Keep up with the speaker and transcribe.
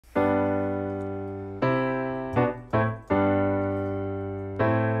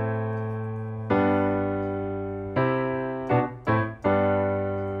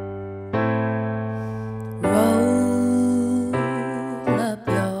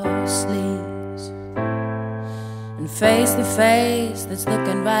sleeves and face the face that's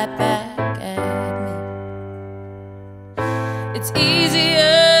looking right back at me. It's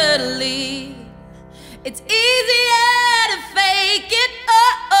easier to leave, it's easier to fake it.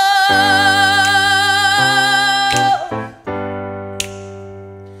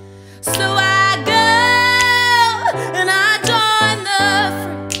 So I go and I join the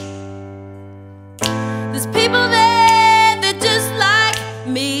free. There's people there that just like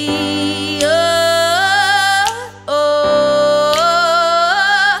me.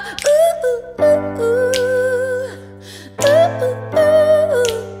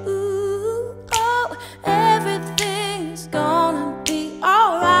 Everything's gonna be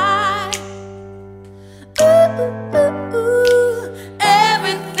alright.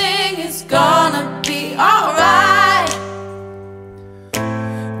 Everything is gonna be alright.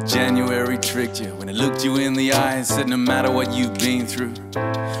 January tricked you when it looked you in the eye and said no matter what you've been through,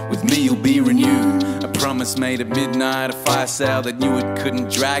 with me you'll be renewed. A promise made at midnight, a fire sale that knew it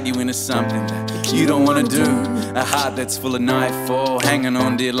couldn't drag you into something that you don't want to do. A heart that's full of nightfall, hanging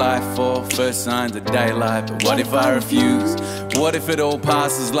on dear life for first signs of daylight. But what if I refuse? What if it all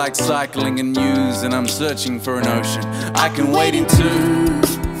passes like cycling in news and I'm searching for an ocean I can wade into?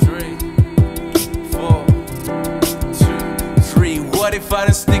 3, 4, 2, 3. What if I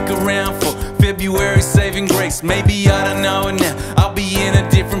just stick around for February saving grace? Maybe I don't know, and now I'll be in a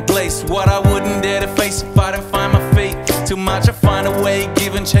different place. What I wouldn't dare to face if I didn't find my feet. Too much I find a way,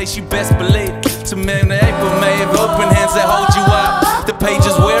 give and chase, you best believe. So many April may have open hands that hold you up. The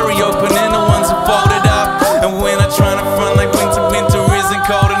pages wary open and the ones that folded up. And when I try to front like winter isn't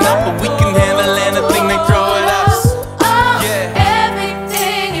cold enough, but we can handle anything they throw at us. Yeah.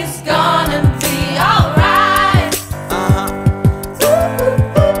 Everything is gonna be alright.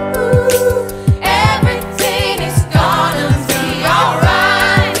 Everything is gonna be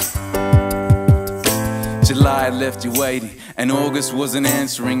alright. July left you waiting, and August wasn't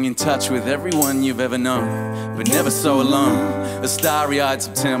answering, in touch with everyone you've ever known, but never so alone. A starry-eyed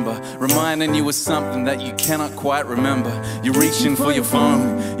September, reminding you of something that you cannot quite remember. You're reaching for your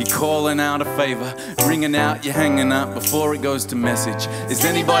phone, you're calling out a favor, ringing out, you're hanging up before it goes to message. Is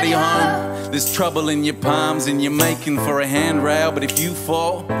anybody home? There's trouble in your palms and you're making for a handrail, but if you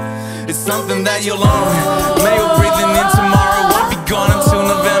fall, it's something that you'll own. Mail breathing in tomorrow won't be gone